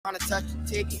Trying to touch the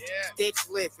ticket, sticks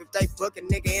lift. If they book a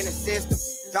nigga in the system,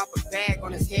 drop a bag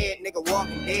on his head, nigga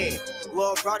walking dead.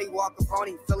 Lil Brody walk up on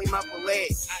him, fill him up with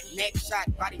lead. Neck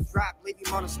shot, body drop, leave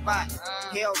him on the spot.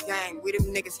 Hell gang, we them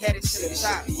niggas headed to the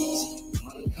top.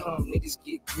 Money come, niggas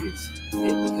get greasy.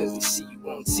 And because they see you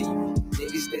on TV,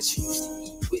 niggas that you used to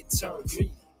eat with turn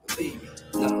greedy. Believe me,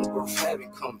 nothing worth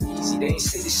having come easy. They ain't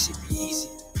say this shit be easy.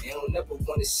 They don't never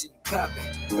wanna see you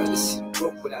poppin'. Rather see you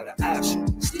broke without an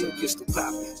option. Still gets to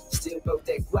poppin'. Still built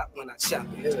that guap when I chop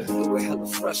it. Know it hella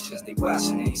fresh cause they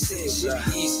watchin'. They ain't saying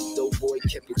shit be easy. Though boy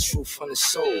kept it true from the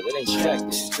soul. It ain't crack,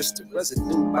 this is just a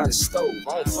residue by the stove.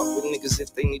 I don't fuck with niggas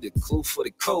if they need a clue for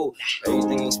the code.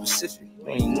 Everything ain't specific. You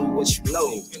ain't knew what you know,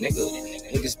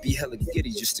 nigga. Niggas be hella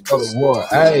giddy just to go to war.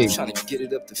 Hey, trying to get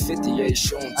it up to 50, yeah,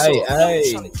 show them hey,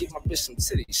 hey. Trying to get my bitch some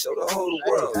titties, show the whole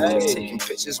world. Hey. Taking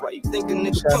pictures while you think a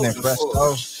nigga posing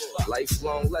for.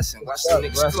 Lifelong lesson, watch the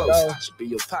niggas close. Should be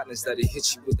your partners that'll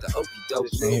hit you with the okey doke.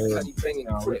 Cuddy banging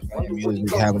grip.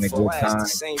 Having a good time.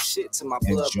 Same shit to my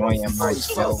blood. Enjoying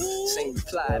myself. Same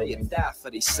reply, they die for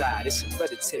their side. It's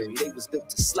hereditary. They was built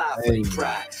to slide for their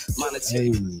pride.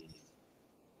 Monetary.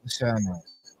 What's happening?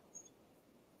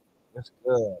 What's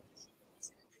good?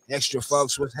 Extra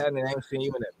folks, what's happening? I ain't seen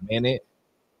you in a minute.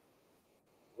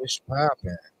 What's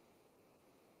poppin'?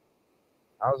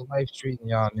 How's life treating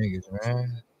y'all niggas,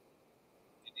 man?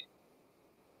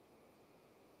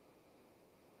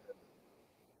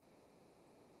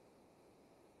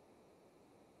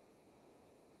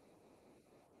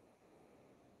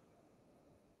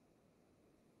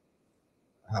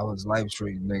 How is life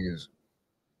treating niggas?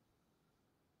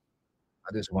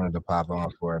 I just wanted to pop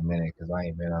on for a minute because I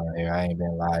ain't been on here. I ain't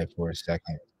been live for a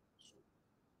second.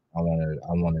 I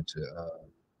wanted to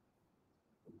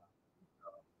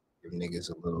give niggas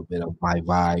a little bit of my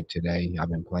vibe today. I've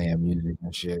been playing music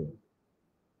and shit.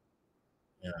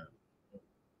 Yeah.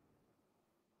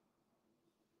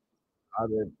 I've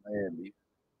been playing music.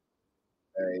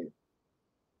 Hey.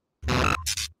 Let me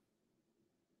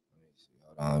see.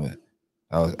 Hold on a minute.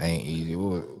 That was Ain't Easy.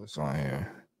 What's on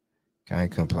here?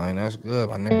 Can't complain. That's good,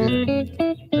 my nigga.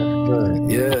 That's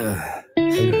good. Yeah.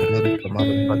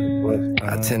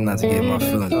 I tend not to get my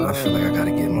feelings, but I feel like I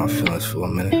gotta get my feelings for a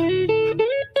minute.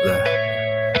 Look,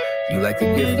 you like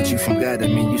a gift, but you from God, that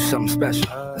mean you something special.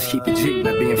 Let's keep it G,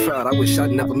 not being proud, I wish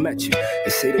I'd never met you. They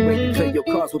say the way you play your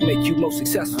cards would make you most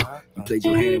successful. You played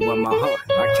your hand and won my heart,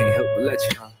 I can't help but let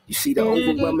you. You see the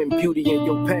overwhelming beauty in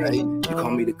your pain. You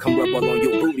call me to come rub all on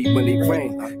your booty when it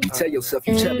rain. You tell yourself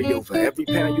you cherry over every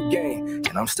pound you gain.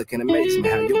 And I'm stuck in amazement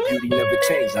how your beauty never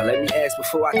changed. Now let me ask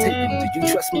before I take them, did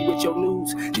you trust me with your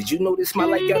news? Did you notice my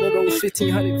like out of those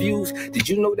 1,500 views? Did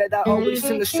you know that I always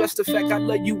tend to stress the fact I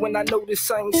love you when I notice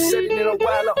I ain't said it in a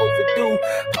while or overdue?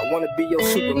 I wanna be your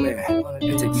Superman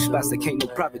and take you spots that can't no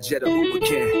private jet or Uber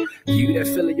can. You that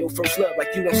feeling your first love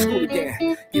like you in school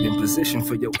again. Get in position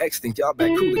for your ex, think y'all back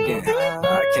cool again.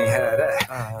 I can't have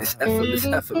that. It's effortless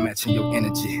effort matching your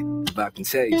energy. Vibe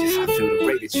contagious. I feel the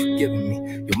rate that you giving me.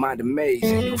 Your mind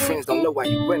amazing. Your friends don't know why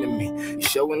you winning me. You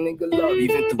show a nigga love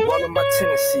even through all of my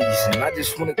tendencies. And I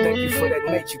just wanna thank you for that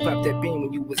night you popped that beam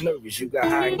when you was nervous. You got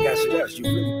high and got shit else. You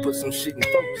really put some shit in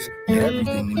focus. You're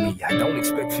everything to me. I don't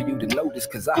expect for you to notice,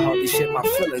 cause I hardly share my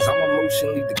feelings. I'm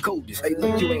emotionally the coldest. Hey,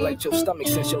 look, you ain't like your stomach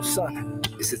since your son.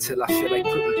 It's until I feel like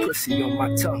putting pussy on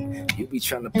my tongue. You be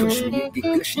trying to push me, you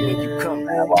get gushy when you come.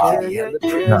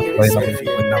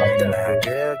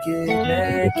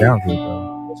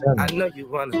 I know you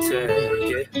wanna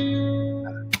take it.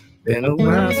 Been a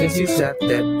while since you shot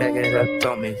that back it up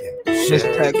on me. Just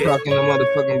tag talking the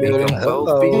motherfucking building. We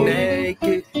both be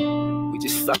naked. We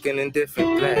just fucking in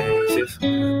different places.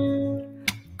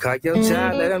 Call your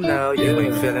child, let him know you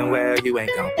ain't feeling well, you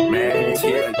ain't gon' make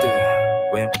it.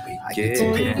 When we get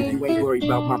to paper, you ain't worried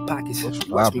about my pockets.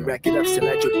 Watch me rack it up, still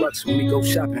at your bucks when we go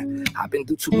shopping. I've been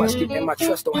through too much, getting my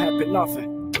trust don't happen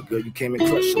often. But girl, you came in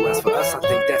clutch, so as for us, I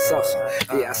think that's awesome.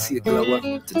 Yeah, I see it glow up.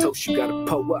 To toast, you gotta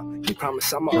pull up. You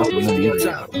promise I'ma always be on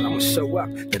top. I'ma show up.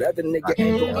 That other nigga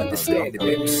ain't gon' understand it,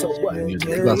 baby, so what? They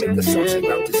gon' make assumptions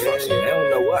about this function. They don't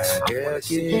know us. Girl,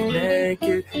 get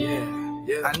naked.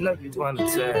 Yeah, I know you wanna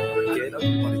take it. I know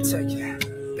you wanna take it.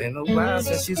 Been a while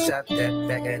since you shot that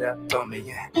back it up on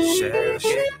me. Share it.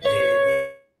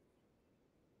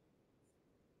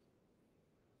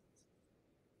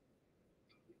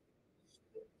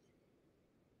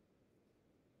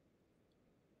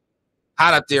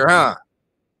 Hot up there, huh?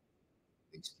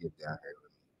 Let's get down here.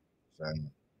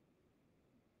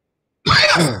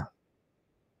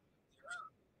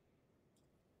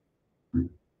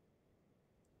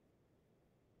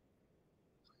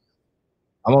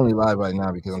 I'm only live right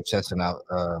now because I'm testing out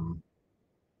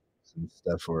some some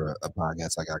stuff for a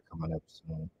podcast I got coming up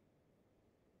soon.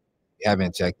 If you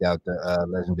haven't checked out the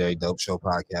Legendary Dope Show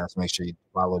podcast, make sure you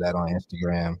follow that on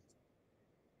Instagram.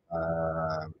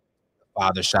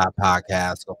 Father Shop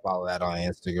podcast, go follow that on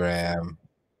Instagram.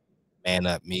 Man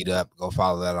Up Meetup, go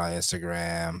follow that on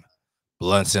Instagram.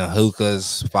 Blunts and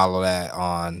Hookahs, follow that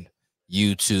on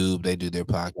YouTube. They do their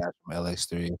podcast from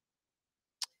LX3.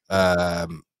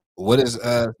 What is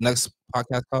next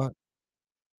podcast called?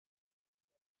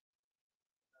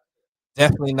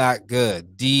 Definitely Not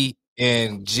Good.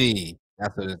 DNG.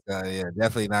 That's what it's yeah,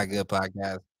 definitely not good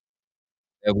podcast.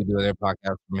 They'll be doing their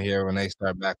podcast from here when they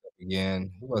start back up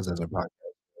again. Who else has their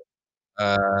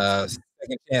podcast?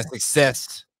 Second Chance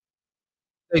Success.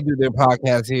 They do their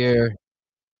podcast here.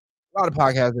 A lot of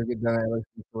podcasts that get done at LX3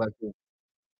 Collective.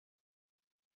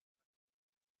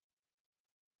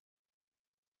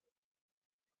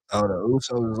 Oh, the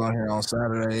Usos is on here on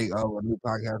Saturday. Oh, a new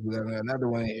podcast. We got another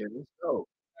one here. Let's go.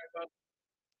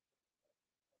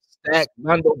 Stack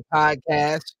Bundle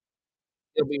Podcast.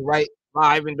 It'll be right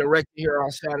live and direct here on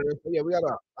Saturday. So yeah, we got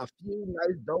a few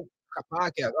nice dope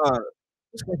podcasts.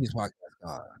 What's Quicky's podcast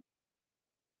called?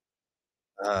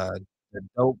 The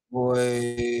Dope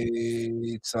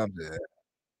Boy something.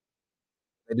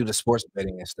 They do the sports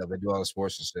betting and stuff. They do all the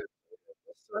sports and shit.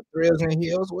 What's up, Thrills and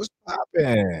Heels? What's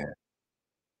poppin'?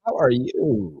 How are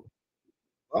you?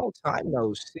 Long time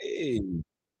no see. I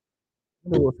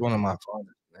wonder which one of my phones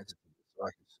is connected to this so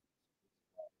I can see.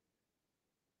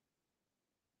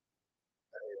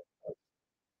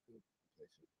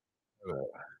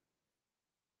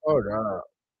 Hold up.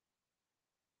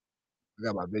 I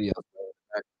got my videos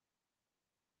back.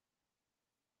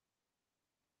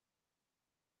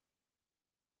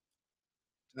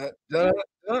 Dun,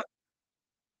 dun.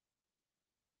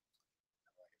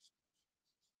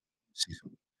 See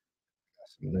some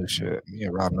new shit. Me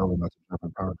and Rob Nolan about to drop a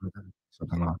project.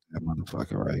 Something off that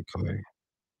motherfucker right quick.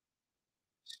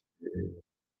 Yeah.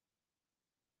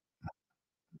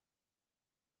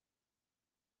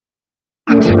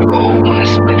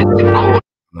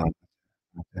 No,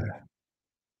 okay.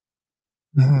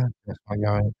 That's my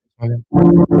guy. That's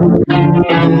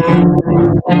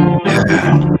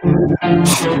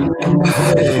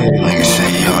Nigga say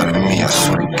he harder than me. I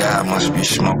swear to God, must be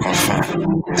smoking fun.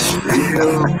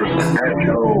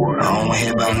 I don't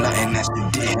hear about nothing that's the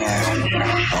dead.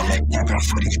 All that yapping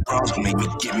for these bros make me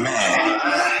get mad.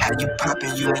 How you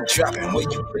poppin', you ain't dropping, where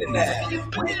you been at?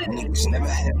 Wet niggas never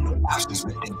had no options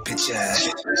with they bitch ass.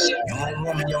 You don't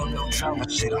want me on no drama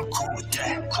shit, I'm cool with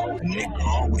that. A nigga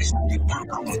always need work,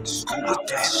 I went to school with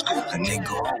that. A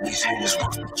nigga always always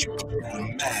work, but you can do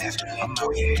math. I'm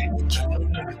out here,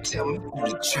 nigga, tell me who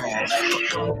the trash.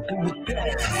 Fuck, I'm do with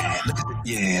that. Look at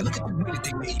the way that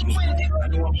they made me. I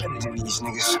know I'm better than these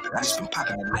niggas. I just been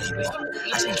popping it lately.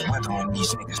 I spent the weather on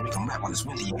these niggas, make them rap while it's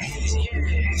windy ahead.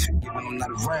 They forget when I'm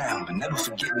not around, but never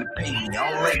forgetting to pay me.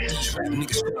 I don't like these rap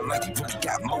niggas feeling like they really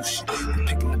got motion. I'm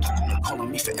picking up the phone,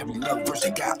 calling me for every love verse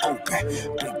they got open.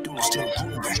 Big dude still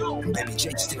grooving, and baby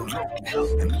Jake still looking.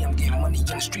 And me, I'm getting money in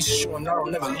the streets, showing I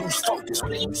don't never lose focus.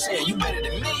 What are you saying? You better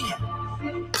than me?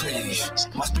 Please,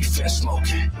 must be fence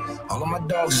smoking. All of my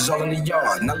dogs is all in the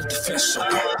yard, now let the fence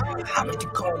open. I make the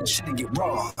call and shit and get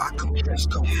raw. I come fence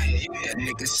go. That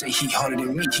nigga say he harder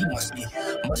than me, he must be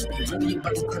really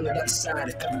about to turn it outside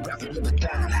if every rapper ever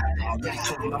died. I already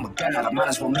told him I'm a god, I might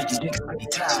as well make these niggas pretty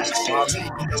tired. I already be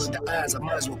done with the eyes, I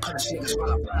might as well punish niggas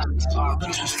while I ride. I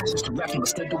already was focused to rapping, but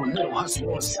still doing little hustle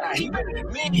on the side. He better than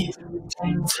me.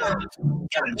 You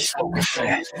gotta be smoking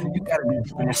fast. You gotta be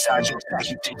deep inside your track.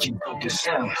 You think you broke the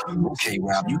sound. Okay,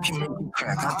 Rob, you can make me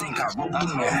crack. I think I wrote the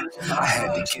man. I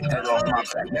had to get that off my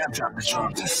back. Now drop the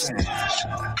drums and sing.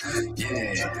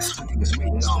 Yeah, that's what niggas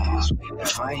waiting on.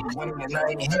 If I ain't winning and I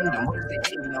ain't hitting them, what is they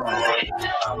hating on? I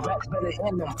rap better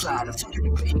and them fly. The fuck you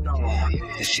debating on?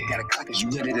 This shit gotta clock. Is you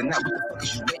ready to not? What the fuck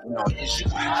is you waiting on? Is you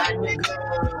high,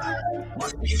 nigga?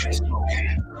 Must be fence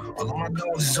smoking. All of my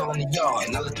dogs is all in the yard,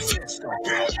 and I let the fence go. I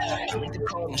make the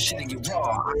call and shit and get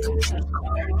raw. I come true.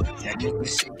 That nigga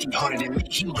say he harder than me,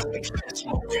 he must be fence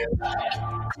smoking.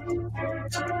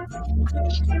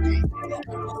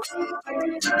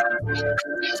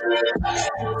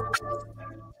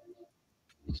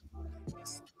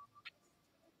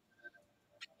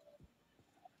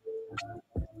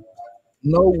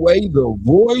 No way, the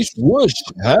voice was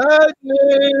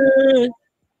happening.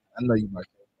 I know you might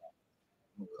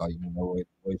call you no way, the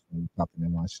voice when you popping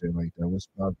in my shit like that. What's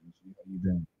poppin'? How you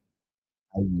doing?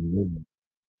 How you living?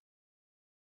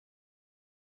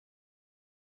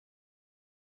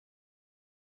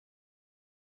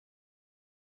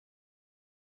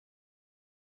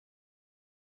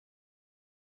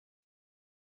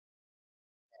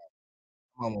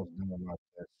 almost done with my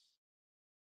test.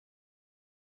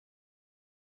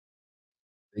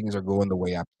 Things are going the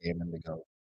way I planned them to go.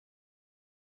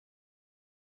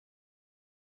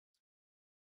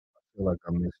 I feel like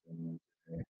I'm missing one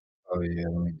today. Oh yeah,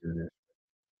 let me do this.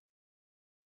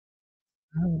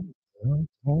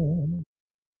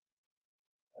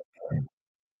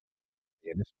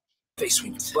 Yeah, this. Face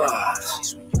when you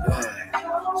buzz.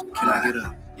 Can I get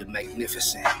up? You're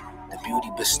magnificent. The beauty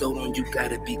bestowed on you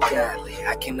gotta be godly.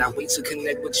 I cannot wait to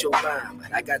connect with your mind,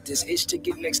 but I got this itch to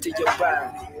get next to your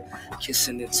body.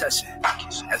 Kissing and touching,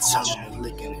 that's tongue and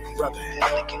licking and rubbing.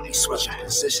 We switching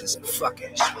positions and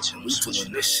fucking. We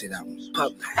doing this shit out in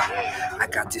public. I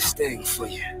got this thing for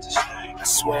you. I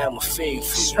swear I'm a fiend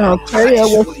for you. Okay,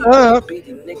 what's up? Be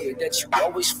the nigga that you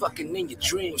always fucking in your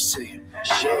dreams to you.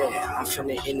 Yeah, I'm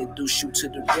finna introduce you to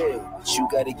the real, but you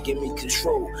gotta give me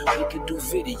control. We could do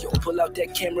video, pull out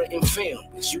that camera and film,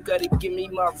 but you gotta give me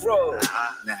my role.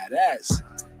 Now that's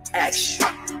action.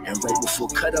 And right before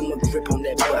cut, I'ma grip on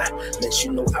that butt. Let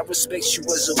you know I respect you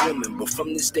as a woman, but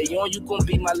from this day on, you gon'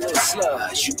 be my little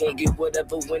slut. You gon' get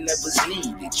whatever whenever's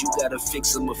needed. You gotta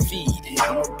fix them or feed it.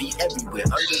 I'ma be everywhere,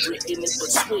 under it, in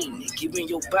between it, giving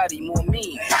your body more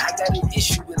meaning. I got an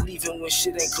issue with leaving when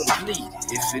shit ain't complete.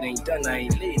 If it ain't done, I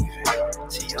ain't leaving.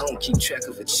 See, I don't keep track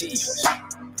of achievements,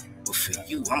 but for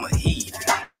you, I'm a heathen.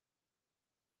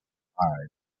 All right.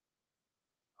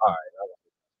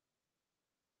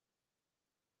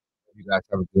 You guys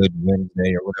have a good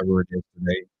Wednesday or whatever it is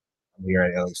today. I'm here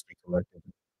at LA Street Collective.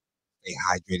 Stay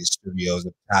Hydrated Studios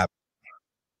at the top.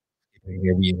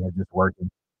 Here we are just working.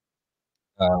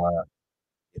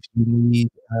 If you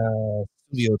need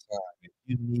studio time, if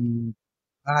you need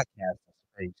podcast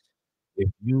space, if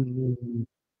you need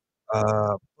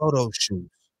photo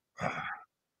shoots,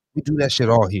 we do that shit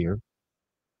all here.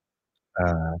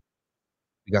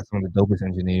 We got some of the dopest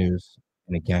engineers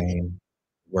in the game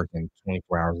working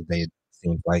 24 hours a day, it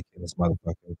seems like, in this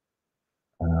motherfucker.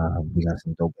 We got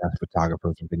some dope ass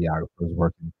photographers and videographers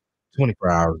working 24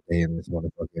 hours a day in this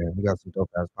motherfucker. And we got some dope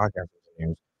ass podcast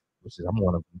engineers, which is I'm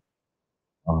one of them.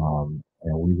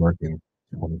 And we working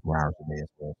 24 hours a day as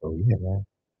well. So yeah, man.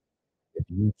 If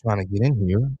you're trying to get in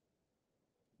here,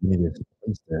 you need a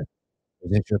place to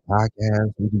present your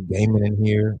podcast. We do gaming in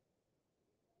here.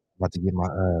 I'm about to get my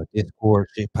Discord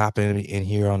shit popping in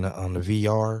here on the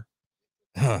VR.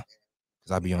 Huh.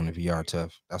 Cause I be on the VR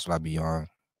tough. That's what I be on.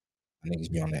 I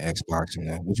niggas be on the Xbox and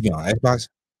that. What you be on Xbox?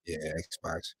 Yeah,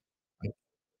 Xbox.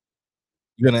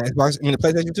 You on the Xbox? You mean the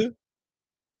PlayStation too?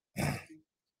 I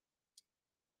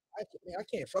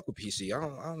can't fuck with PC. I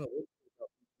don't know what about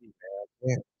PC,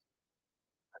 man.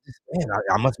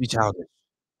 I must be childish.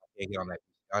 I can't get on that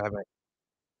PC. I haven't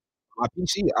my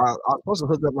PC. I was supposed to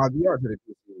hook up my VR to the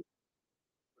PC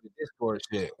for the Discord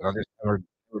shit. I just never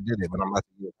did it, but I'm about to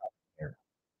get it out there.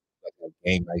 Like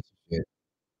game nights and shit.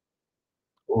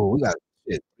 Oh, we got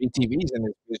shit 3 TVs in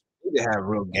this bitch. We need to have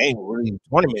real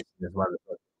tournaments in this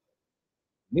motherfucker.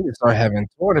 We need to start having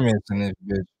tournaments in this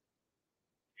bitch.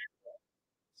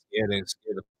 Scared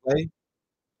to play.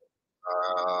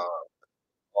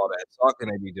 All that talking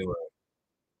they be doing.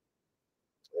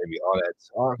 Maybe all that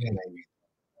talking they be.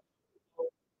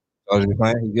 So you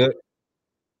playing? You good?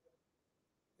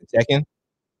 You checking?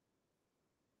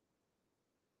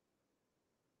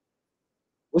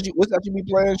 What's that you be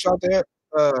playing? Shot that?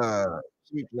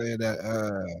 You be playing that?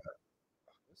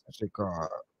 What's that shit called?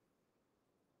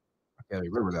 I can't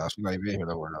remember that. She not even here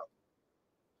nowhere now.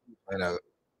 Playing that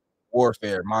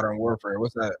Warfare, Modern Warfare.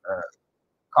 What's that?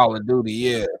 Call of Duty.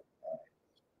 Yeah.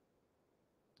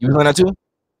 You playing that too?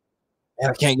 Man,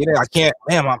 I can't get it. I can't.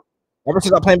 Man, ever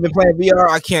since been playing VR,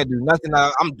 I can't do nothing.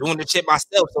 I'm doing the shit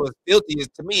myself, so it's filthy.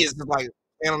 To me, it's just like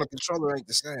playing on the controller ain't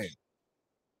the same.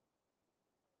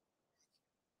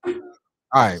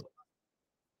 All right.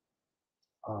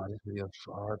 Oh, this video's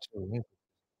hard too.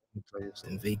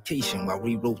 In vacation while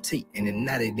we rotate in and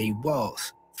out of they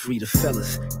walls. Free the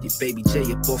fellas, get Baby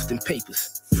J up off them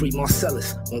papers. Free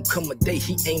Marcellus, won't come a day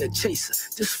he ain't a chaser.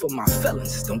 Just for my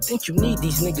felons, don't think you need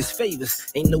these niggas'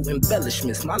 favors. Ain't no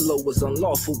embellishments, my low was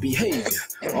unlawful behavior.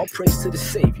 All praise to the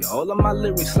savior, all of my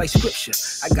lyrics like scripture.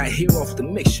 I got here off the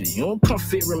mixture, you don't come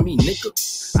fearing me, nigga.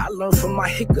 I learned from my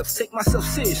hiccups, take myself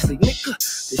seriously, nigga.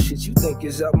 This shit you think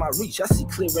is out my reach, I see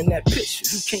clear in that picture.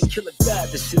 You can't kill a guy,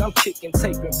 the shit I'm kicking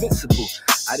tape invincible.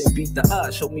 I didn't beat the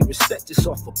odds, show me respect, it's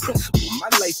off a principle. My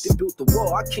life that built the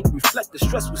wall, I can't reflect, the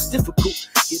stress was difficult.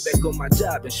 Get back on my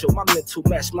job and show my mental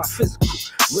match my physical.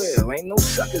 Real, ain't no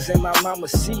suckers in my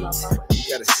mama's seeds.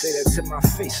 You gotta say that to my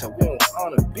face, so we don't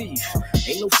honor beef.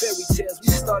 Ain't no fairy tales, we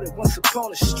started once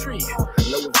upon a street. I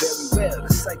know it very well,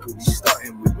 the cycle be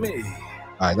starting with me.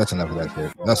 All right, that's enough of that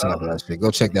shit. That's enough of that shit.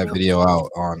 Go check that video out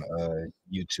on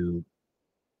YouTube.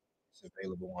 It's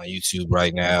available on YouTube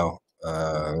right now.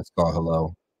 It's called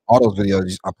Hello. All those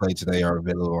videos I played today are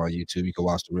available on YouTube. You can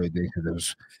watch the real thing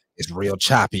because it's real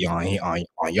choppy on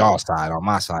y'all side. On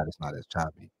my side, it's not as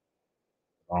choppy.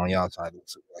 On y'all side,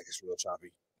 it's like it's real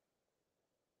choppy.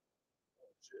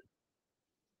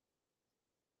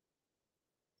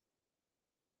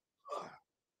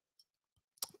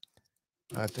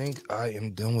 I think I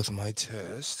am done with my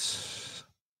tests.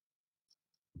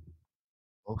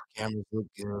 Both cameras look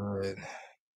good.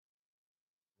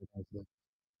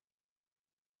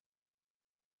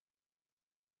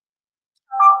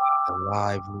 The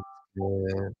live looks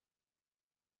good.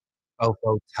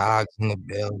 Fofo Togs in the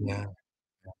building.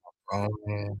 Oh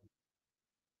man.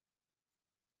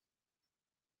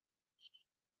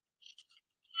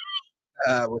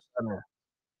 What's up, man?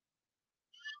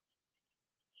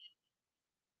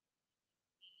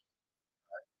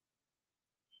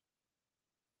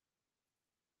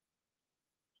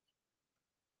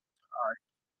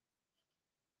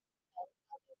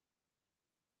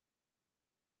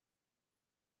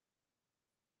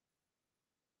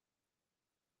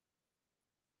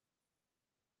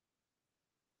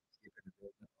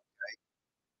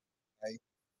 Hey,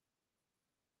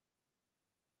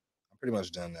 I'm pretty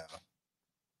much done now,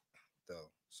 though.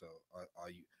 So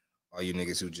are you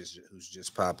niggas who's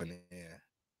just popping in?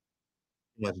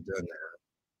 Pretty much done now.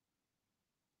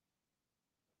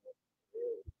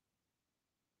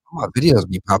 My videos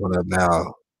be popping up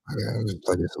now. Okay, let's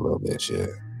play this a little bit, shit.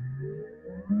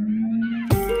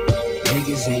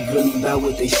 Niggas ain't really about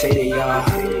what they say they are.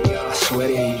 I swear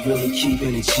they ain't really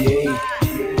keeping it G.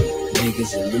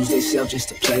 Niggas that lose themselves just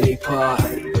to play their part.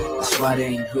 That's why they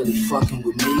ain't really fucking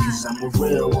with me, cause I'm a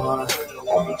real one.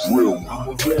 I'm a real one. I'm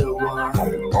a real one.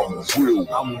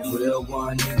 I'm a real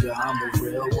one, nigga. I'm a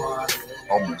real one.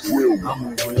 I'm a real one. I'm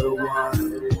a real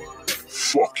one.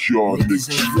 Fuck y'all niggas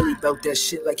ain't really about that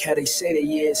shit like how they say they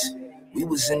is. We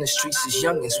was in the streets as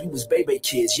youngins, we was baby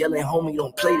kids, yelling, homie,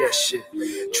 don't play that shit.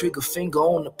 Trigger finger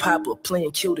on the popper,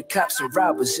 playing kill the cops and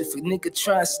robbers. If a nigga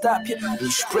try and stop you,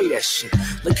 you spray that shit.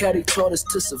 Look how they taught us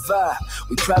to survive.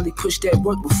 We probably pushed that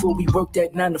work before we worked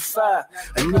that 9 to 5.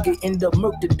 A nigga end up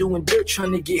murked doing dirt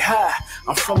trying to get high.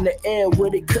 I'm from the air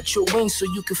where they cut your wings so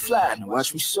you can fly. Now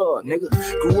watch me soar, nigga.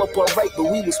 Grew up alright,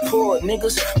 but we was poor,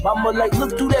 niggas. Mama like,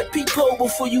 look through that peephole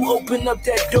before you open up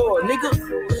that door, nigga.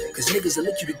 Cause niggas will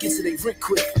let you to get to their rent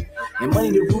quick. And money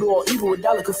the root of all evil, a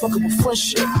dollar could fuck up a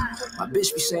friendship. My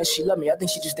bitch be saying she love me, I think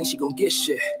she just thinks she gon' get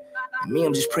shit. And me,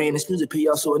 I'm just praying this music pay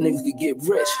off so a nigga could get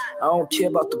rich. I don't care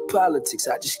about the politics,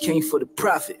 I just came for the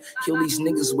profit. Kill these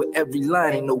niggas with every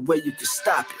line, ain't no way you can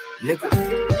stop it, nigga.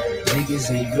 Niggas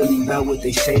ain't really about what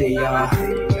they say they are.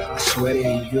 I swear they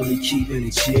ain't really keeping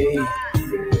it G.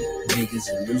 Niggas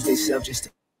that lose themselves just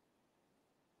to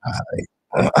All right.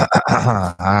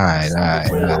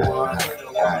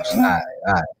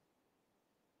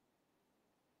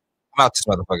 I'm out this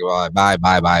motherfucker. Bye,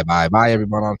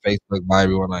 everyone on Facebook. Bye,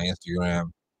 everyone on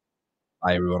Instagram.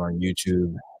 Bye, everyone on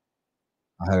YouTube.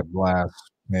 I had a blast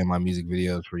playing my music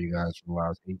videos for you guys for the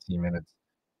last 18 minutes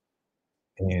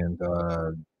and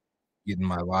getting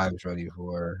my lives ready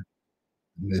for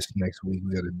this next week.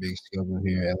 We got a big schedule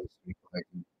here at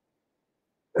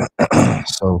LSC.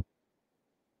 So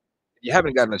if you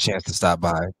haven't gotten a chance to stop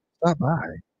by, stop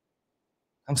by.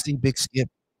 Come see Big Skip,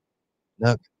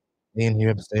 Nuck, in here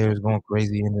upstairs going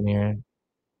crazy engineering.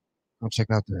 Come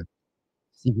check out the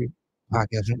secret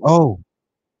podcast room. Oh,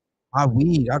 my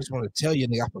weed. I just want to tell you,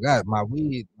 nigga, I forgot. My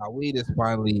weed is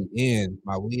finally in.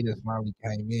 My weed has finally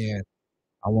came in.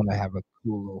 I want to have a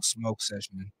cool little smoke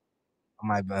session. I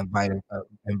might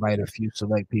invite a few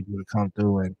select people to come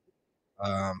through and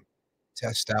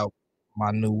test out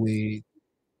my new weed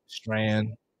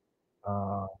strand,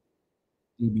 uh,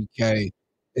 DBK.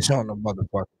 It's on the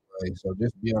motherfucking way, so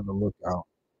just be on the lookout.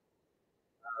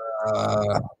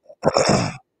 Uh,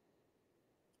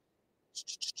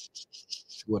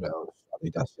 what else? I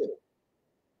think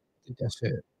that's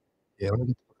it. Yeah, let me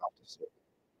get the fuck out this shit.